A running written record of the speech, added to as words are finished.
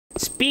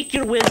Speak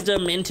your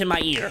wisdom into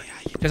my ear,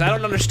 because I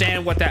don't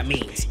understand what that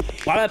means.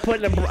 Why did I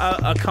put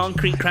a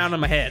concrete crown on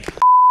my head?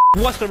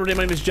 What's up, everybody?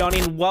 My name is Johnny,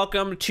 and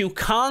welcome to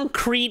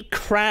Concrete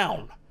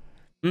Crown.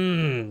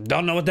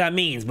 Don't know what that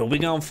means, but we're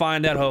gonna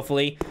find out,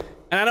 hopefully.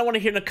 And I don't want to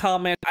hear in the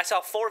comments, I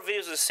saw 4 videos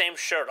with the same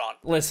shirt on.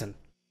 Listen,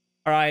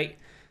 alright?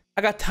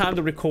 I got time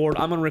to record.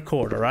 I'm gonna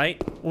record,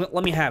 alright?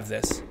 Let me have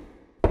this.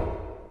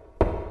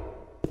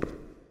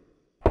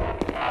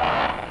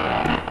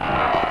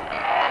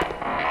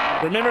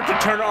 Remember to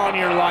turn on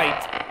your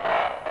light.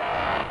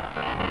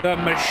 The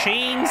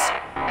machines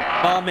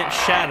vomit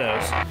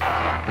shadows.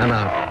 I'm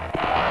out.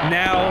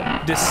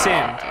 Now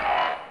descend.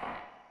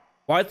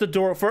 Why is the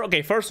door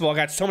okay, first of all, I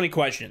got so many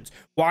questions.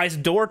 Why is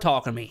the door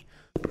talking to me?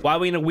 Why are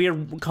we in a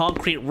weird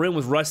concrete room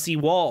with rusty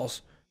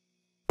walls?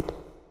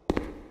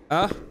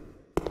 Huh?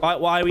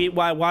 Why?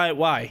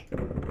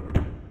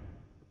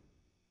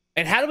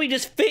 And how do we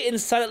just fit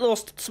inside that little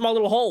small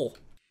little hole?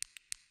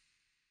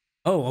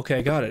 Oh,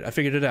 okay, got it. I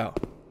figured it out.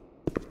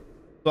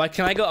 Like,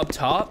 can I go up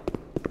top?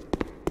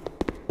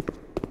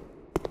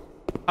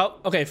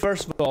 Oh, okay,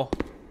 first of all,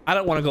 I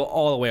don't want to go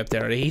all the way up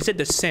there. He said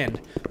descend.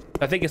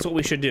 I think it's what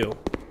we should do.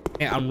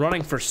 And I'm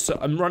running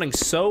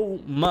so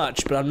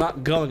much, but I'm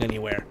not going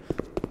anywhere.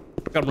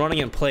 I'm running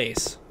in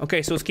place.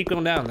 Okay, so let's keep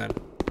going down then.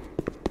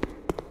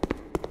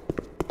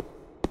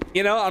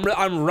 You know,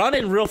 I'm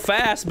running real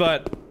fast,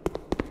 but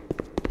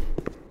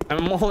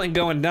I'm only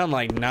going down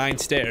like 9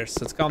 stairs.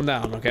 Let's calm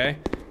down, okay?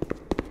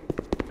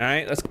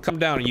 Alright, let's come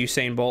down,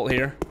 Usain Bolt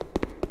here.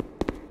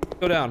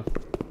 Go down.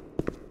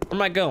 Where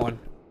am I going?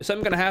 Is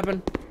something gonna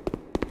happen?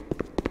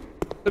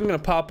 Something gonna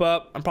pop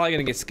up. I'm probably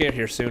gonna get scared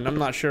here soon. I'm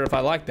not sure if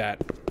I like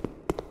that.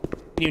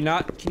 Can you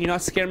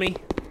not scare me?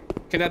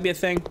 Can that be a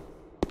thing?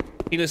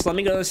 You just let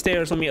me go to the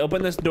stairs, let me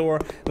open this door,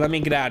 let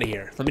me get out of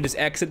here. Let me just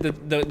exit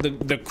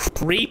the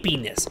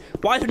creepiness.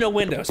 Why is there no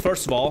windows,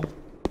 first of all?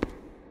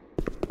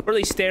 Where are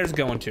these stairs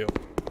going to?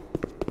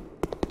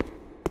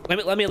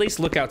 Let me at least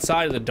look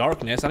outside of the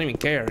darkness. I don't even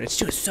care. It's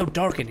just so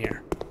dark in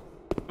here.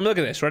 Look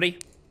at this. Ready?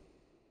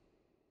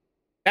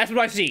 That's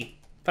what I see.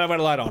 If I have a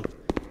light on.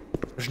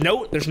 There's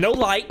no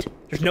light.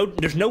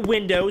 There's no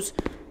windows.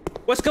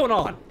 What's going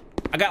on?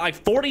 I got like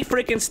 40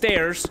 freaking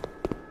stairs.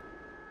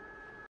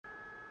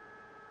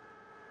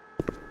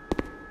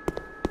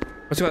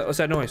 What's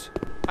that noise?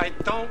 I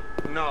don't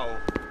know.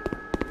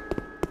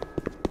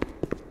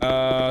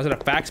 Is it a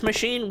fax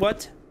machine?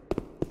 What?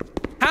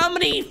 How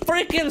many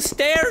freaking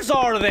stairs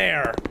are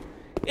there?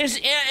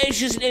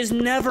 It's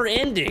never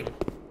ending.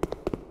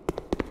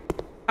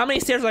 How many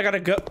stairs I gotta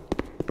go?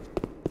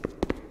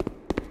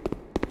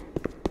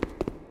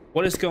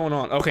 What is going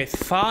on? Okay,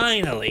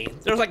 finally.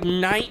 There's like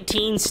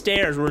 19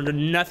 stairs where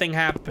nothing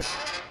happened.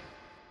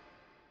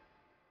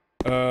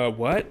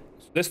 What?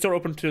 This door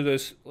opened to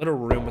this little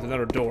room with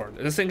another door.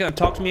 Is this thing gonna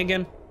talk to me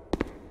again?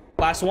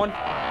 Last one?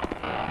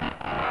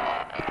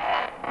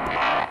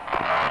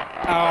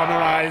 Oh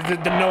no,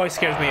 the noise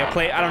scares me.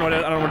 I don't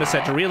know what it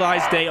said. To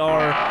realize they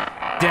are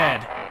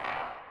dead.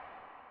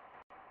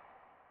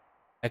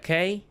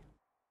 Okay.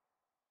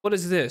 What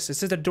is this?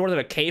 Is this a door that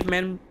a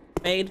caveman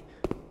made?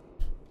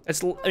 I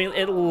mean,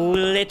 it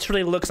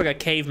literally looks like a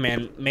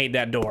caveman made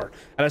that door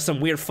out of some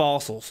weird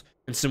fossils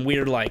and some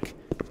weird like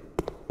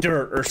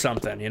dirt or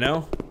something, you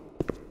know?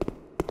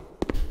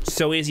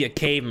 So easy a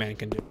caveman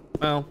can do.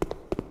 Well,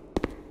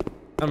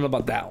 I don't know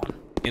about that one.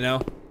 You know?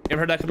 You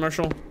ever heard that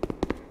commercial?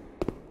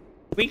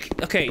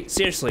 Okay,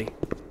 seriously.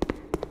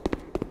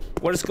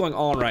 What is going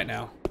on right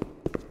now?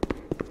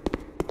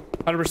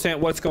 100%,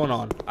 what's going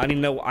on? I need to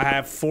know. I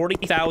have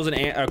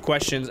 40,000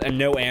 questions and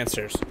no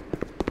answers.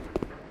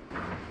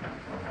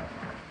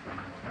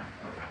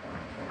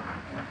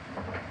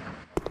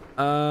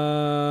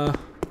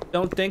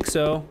 Don't think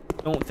so.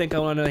 Don't think I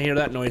want to hear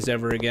that noise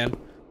ever again.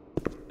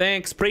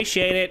 Thanks,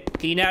 appreciate it.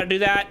 Can you now do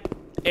that?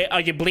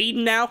 Are you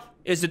bleeding now?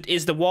 Is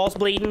the walls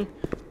bleeding?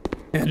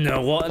 And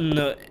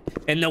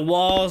the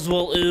walls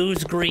will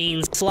ooze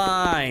green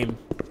slime.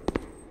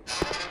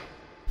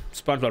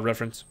 SpongeBob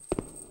reference.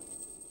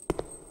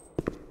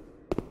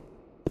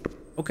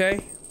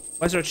 Okay.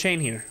 Why is there a chain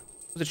here?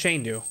 What does a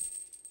chain do?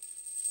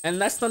 And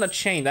that's not a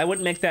chain. That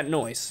wouldn't make that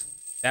noise.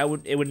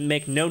 It would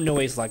make no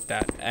noise like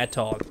that at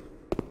all.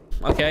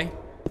 Okay.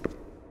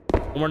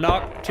 One more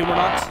knock. 2 more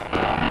knocks.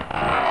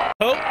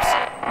 Hopes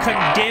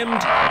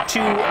condemned to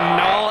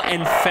gnaw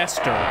and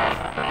fester.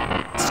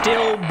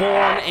 Still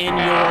born in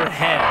your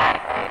head.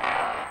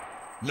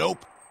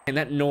 Nope. And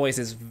that noise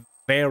is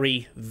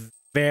very,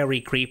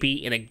 very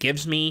creepy, and it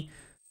gives me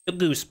the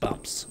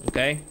goosebumps,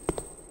 okay?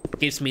 It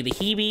gives me the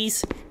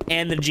heebies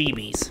and the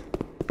jeebies.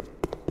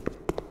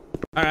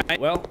 Alright,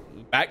 well,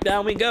 back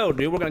down we go,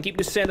 dude. We're gonna keep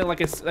descending like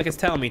it's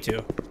telling me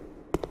to.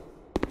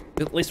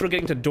 At least we're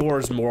getting to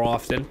doors more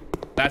often.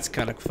 That's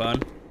kind of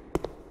fun.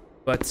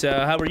 But,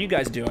 how are you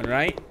guys doing,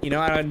 right? You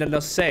know, I don't have nothing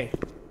else to say.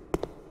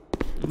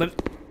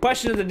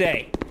 Question of the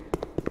day.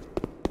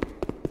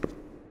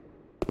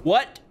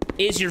 What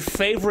is your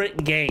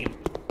favorite game?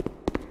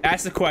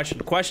 That's the question.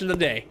 Question of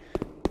the day.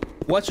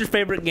 What's your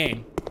favorite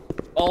game?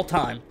 All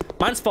time.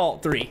 Mine's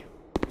Fallout 3.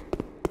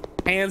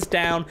 Hands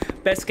down,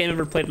 best game I've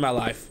ever played in my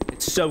life.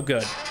 It's so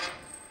good.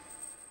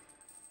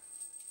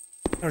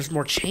 There's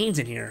more chains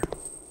in here.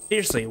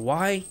 Seriously,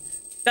 why?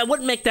 That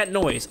wouldn't make that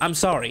noise. I'm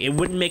sorry, it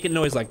wouldn't make a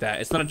noise like that.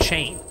 It's not a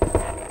chain.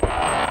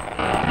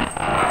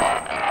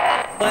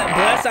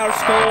 Bless our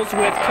skulls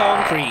with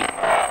concrete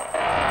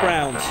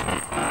crowns.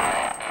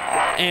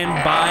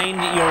 And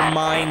bind your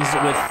minds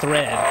with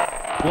thread.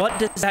 What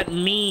does that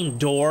mean,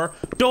 door?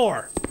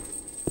 Door!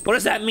 What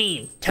does that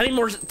mean? Tell me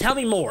more. Tell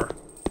me more.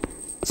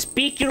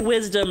 Speak your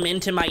wisdom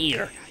into my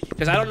ear,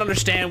 because I don't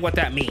understand what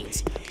that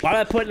means. Why am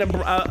I putting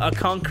a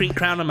concrete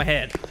crown on my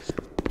head?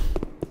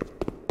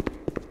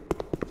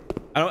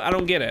 I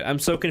don't get it. I'm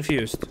so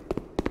confused.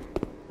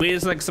 Wait,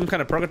 is it like some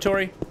kind of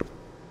purgatory?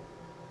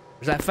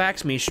 There's that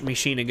fax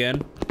machine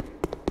again.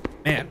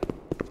 Man.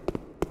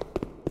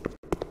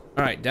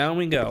 All right, down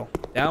we go.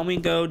 Down we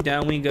go.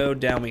 Down we go.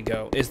 Down we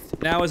go. Is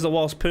the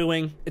wall's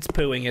pooing? It's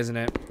pooing, isn't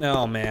it?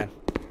 Oh man.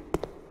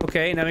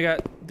 Okay, now we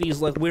got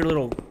these like weird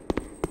little.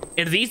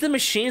 Are these the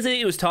machines that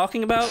he was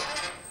talking about?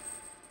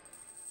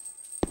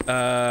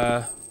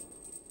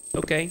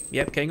 Okay.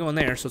 Yep, can't go in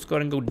there. So let's go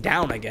ahead and go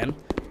down again. Go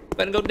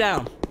ahead and go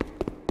down.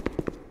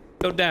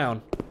 Go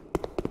down.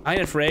 I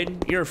ain't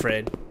afraid. You're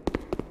afraid.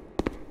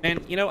 And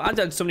you know, I've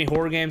done so many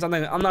horror games. I'm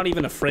not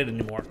even afraid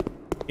anymore.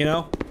 You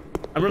know,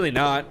 I'm really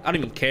not. I don't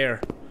even care.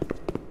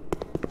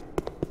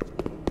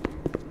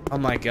 Oh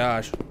my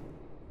gosh.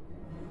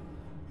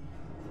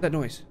 What's that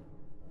noise?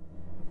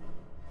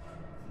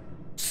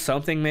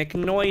 Something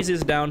making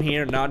noises down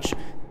here. Not.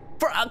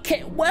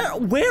 Okay,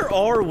 where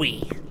are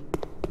we?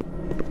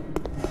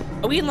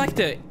 Are we in like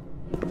the?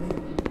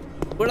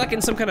 We're like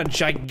in some kind of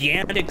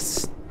gigantic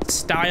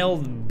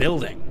styled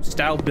building.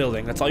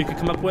 That's all you could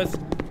come up with.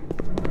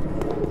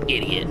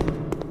 Idiot.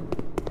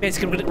 Man, it's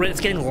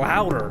getting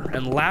louder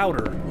and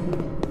louder.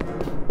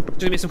 There's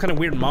gonna be some kind of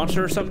weird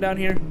monster or something down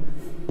here.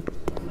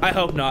 I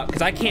hope not,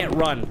 because I can't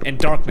run in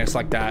darkness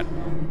like that.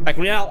 Like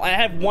when I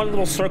have one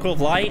little circle of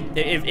light,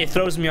 it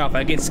throws me off.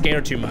 I get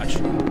scared too much.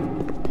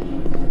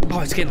 Oh,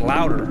 it's getting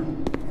louder.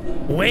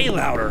 Way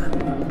louder.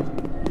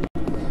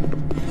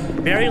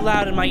 Very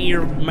loud in my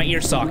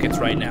ear sockets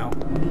right now.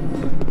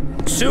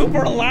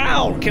 Super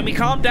loud. Can we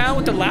calm down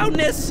with the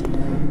loudness?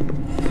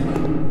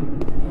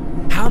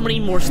 How many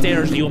more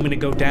stairs do you want me to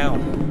go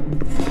down?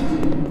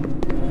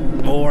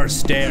 More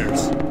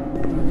stairs.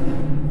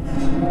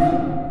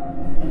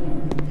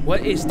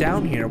 What is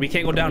down here? We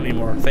can't go down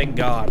anymore. Thank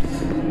God.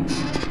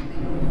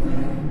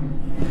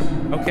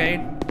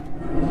 Okay.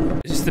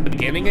 Is this the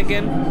beginning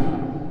again?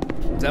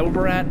 Is that where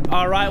we're at?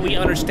 All right, we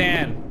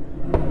understand.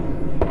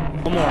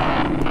 One more.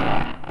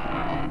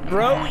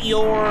 Throw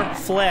your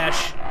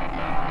flesh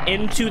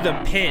into the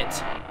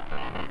pit.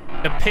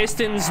 The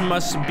pistons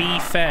must be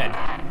fed.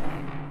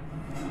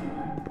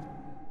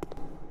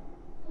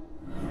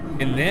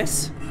 In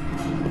this?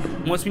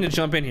 It wants me to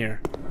jump in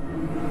here.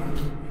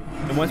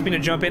 It wants me to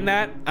jump in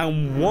that.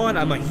 I'm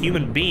a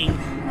human being.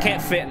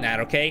 Can't fit in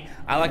that, okay?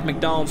 I like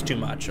McDonald's too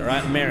much, all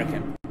right?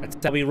 American. That's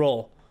how we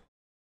roll.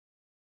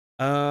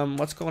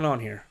 What's going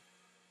on here?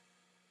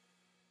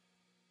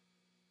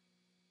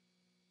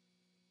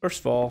 First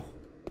of all,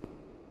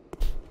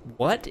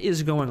 what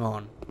is going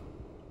on?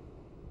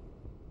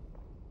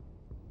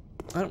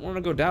 I don't want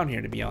to go down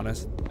here, to be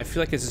honest. I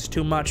feel like this is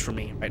too much for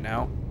me right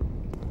now.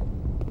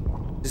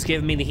 Just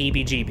giving me the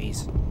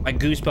heebie-jeebies. My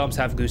goosebumps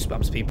have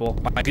goosebumps, people.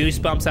 My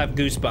goosebumps have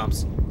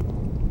goosebumps.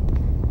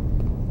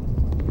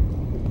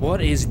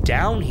 What is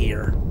down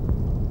here?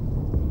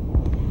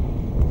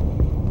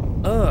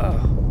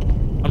 Ugh.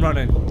 I'm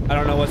running. I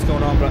don't know what's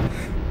going on, but...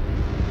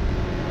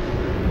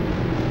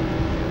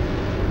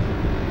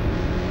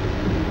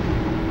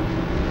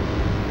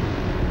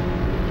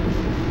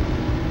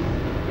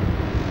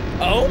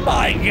 Oh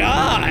my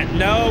God!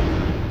 Nope.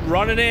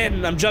 Running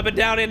in. I'm jumping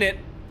down in it.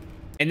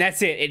 And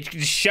that's it. It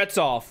just shuts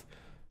off.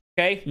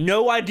 Okay?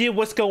 No idea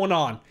what's going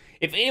on.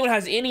 If anyone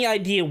has any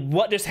idea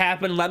what just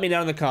happened, let me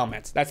know in the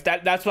comments. That's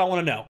what I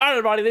want to know. All right,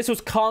 everybody. This was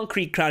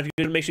Concrete Crown. If you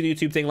could make sure the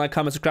YouTube thing, like,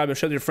 comment, subscribe, and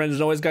show your friends.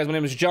 As always, guys, my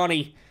name is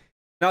Johnny.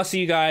 And I'll see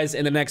you guys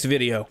in the next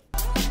video.